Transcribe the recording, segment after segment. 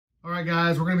All right,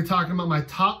 guys, we're going to be talking about my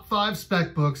top 5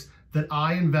 spec books that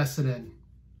I invested in.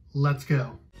 Let's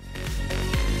go.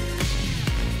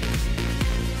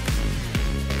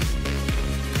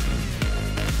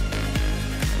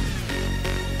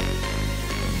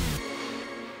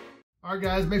 All right,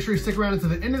 guys, make sure you stick around until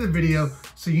the end of the video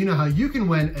so you know how you can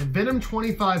win a Venom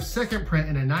 25 second print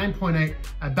in a 9.8,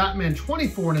 a Batman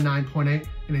 24 in a 9.8,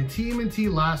 and a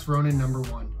TMNT Last Ronin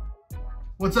 #1.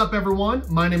 What's up, everyone?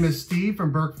 My name is Steve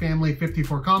from Burke Family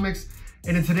 54 Comics,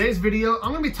 and in today's video,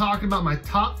 I'm going to be talking about my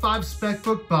top 5 spec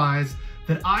book buys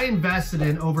that I invested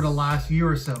in over the last year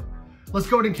or so. Let's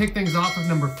go ahead and kick things off with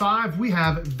number 5. We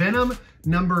have Venom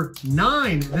number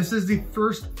 9. This is the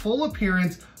first full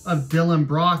appearance of Dylan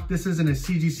Brock. This is in a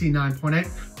CGC 9.8.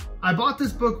 I bought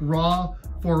this book raw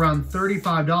for around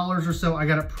 $35 or so. I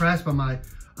got it pressed by my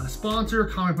sponsor,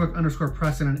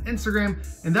 comic_pressing on Instagram,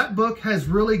 and that book has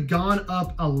really gone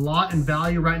up a lot in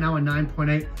value. Right now a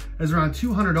 9.8 is around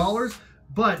 $200.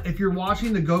 But if you're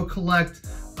watching the Go Collect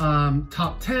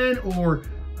top 10 or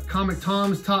Comic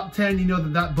Tom's top 10, you know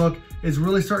that book is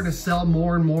really starting to sell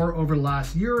more and more over the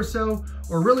last year or so,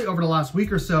 or really over the last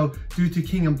week or so, due to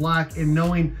King in Black, and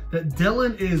knowing that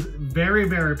Dylan is very,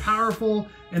 very powerful,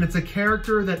 and it's a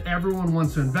character that everyone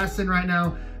wants to invest in right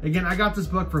now. Again, I got this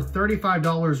book for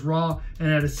 $35 raw,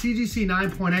 and at a CGC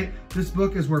 9.8, this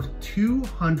book is worth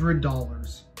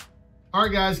 $200. All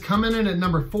right, guys, coming in at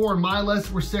number 4 on my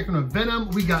list, we're sticking with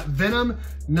Venom. We got Venom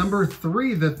number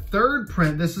 3, the third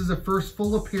print. This is the first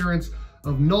full appearance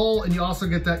of Null, and you also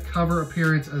get that cover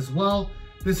appearance as well.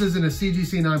 This is in a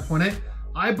CGC 9.8.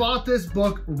 I bought this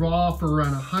book raw for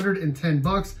around 110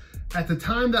 bucks. At the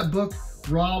time, that book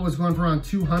raw was going for around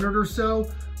 200 or so,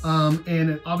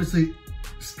 and it obviously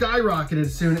skyrocketed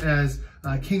as soon as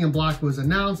King in Black was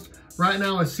announced. Right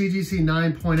now, a CGC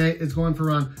 9.8 is going for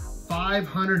around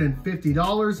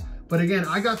 $550. But again,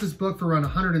 I got this book for around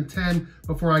 110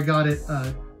 before I got it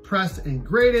pressed and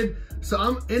graded. So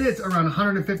I'm in it around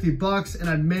 150 bucks, and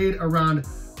I made around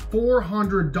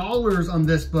 $400 on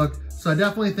this book. So I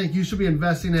definitely think you should be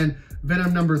investing in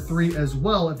Venom number 3 as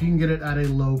well if you can get it at a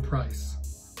low price.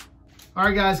 All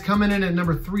right, guys, coming in at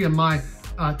number 3 of my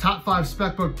top 5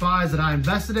 spec book buys that I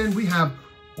invested in, we have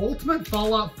Ultimate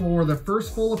Fallout 4, the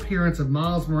first full appearance of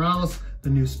Miles Morales, the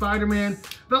new Spider-Man.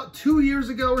 About 2 years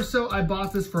ago or so, I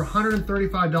bought this for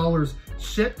 $135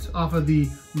 shipped off of the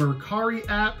Mercari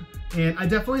app, and I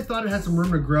definitely thought it had some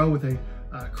room to grow with a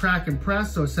crack and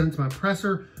press, so I sent it to my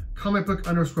presser,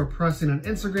 comic_pressing on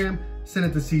Instagram, sent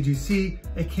it to CGC.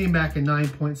 It came back in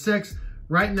 9.6.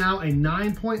 Right now, a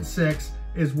 9.6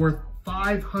 is worth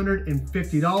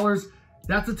 $550.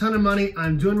 That's a ton of money.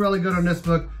 I'm doing really good on this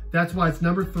book. That's why it's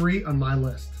number 3 on my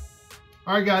list.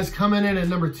 All right, guys, coming in at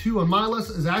number 2 on my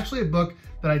list is actually a book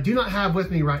that I do not have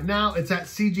with me right now. It's at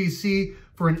CGC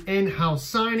for an in-house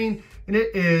signing, and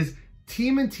it is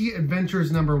TMNT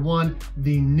Adventures #1,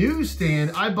 the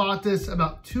newsstand. I bought this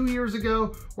about 2 years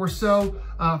ago or so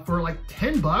for like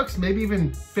 10 bucks, maybe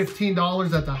even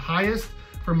 $15 at the highest,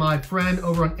 from my friend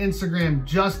over on Instagram,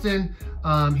 Justin.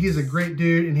 He's a great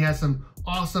dude, and he has some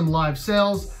awesome live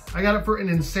sales. I got it for an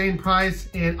insane price,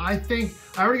 and I think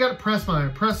I already got it pressed by my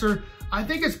presser. I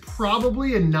think it's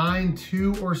probably a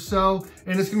 9.2 or so,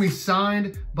 and it's gonna be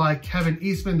signed by Kevin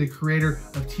Eastman, the creator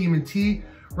of TMNT.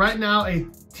 Right now, a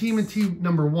TMNT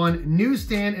 #1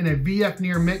 newsstand in a VF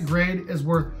near mint grade is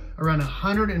worth around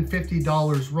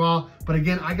 $150 raw. But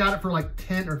again, I got it for like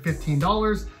 $10 or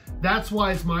 $15. That's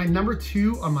why it's my number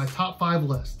 2 on my top 5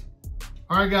 list.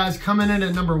 All right, guys, coming in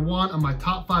at number 1 on my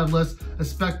top 5 list of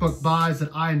spec book buys that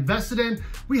I invested in,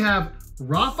 we have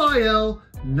Raphael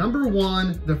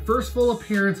 #1, the first full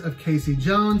appearance of Casey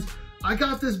Jones. I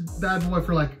got this bad boy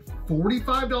for like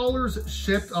 $45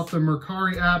 shipped off the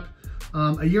Mercari app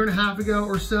a year and a half ago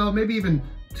or so, maybe even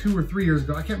 2 or 3 years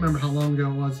ago. I can't remember how long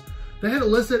ago it was. They had it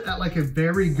listed at like a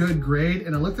very good grade,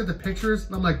 and I looked at the pictures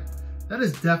and I'm like, that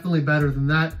is definitely better than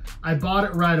that. I bought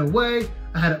it right away.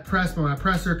 I had it pressed by my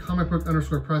presser,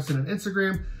 comic_pressing on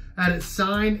Instagram. I had it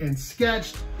signed and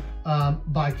sketched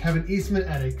by Kevin Eastman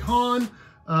at a con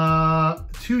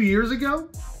 2 years ago,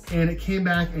 and it came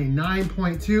back a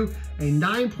 9.2. A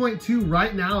 9.2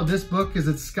 right now, this book, is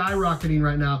it's skyrocketing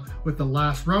right now with The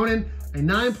Last Ronin. A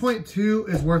 9.2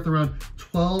 is worth around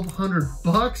 1,200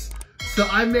 bucks. So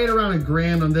I made around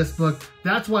 $1,000 on this book.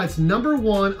 That's why it's number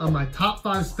 1 on my top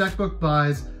 5 spec book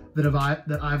buys that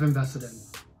I've invested in.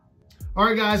 All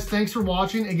right, guys, thanks for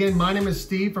watching. Again, my name is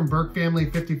Steve from Burke Family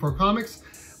 54 Comics.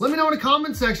 Let me know in the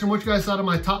comment section what you guys thought of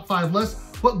my top 5 list.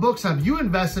 What books have you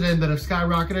invested in that have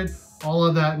skyrocketed? All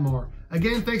of that and more.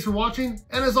 Again, thanks for watching,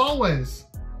 and as always,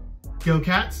 go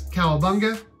Cats,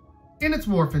 Cowabunga, and it's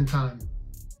Morphin time.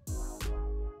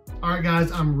 All right,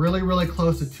 guys, I'm really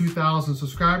close to 2,000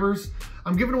 subscribers.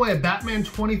 I'm giving away a Batman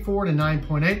 24 to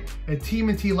 9.8, a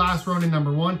TMNT Last Ronin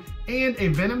 #1, and a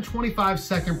Venom 25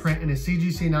 second print in a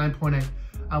CGC 9.8.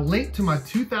 A link to my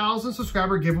 2,000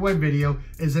 subscriber giveaway video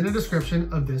is in the description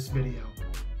of this video.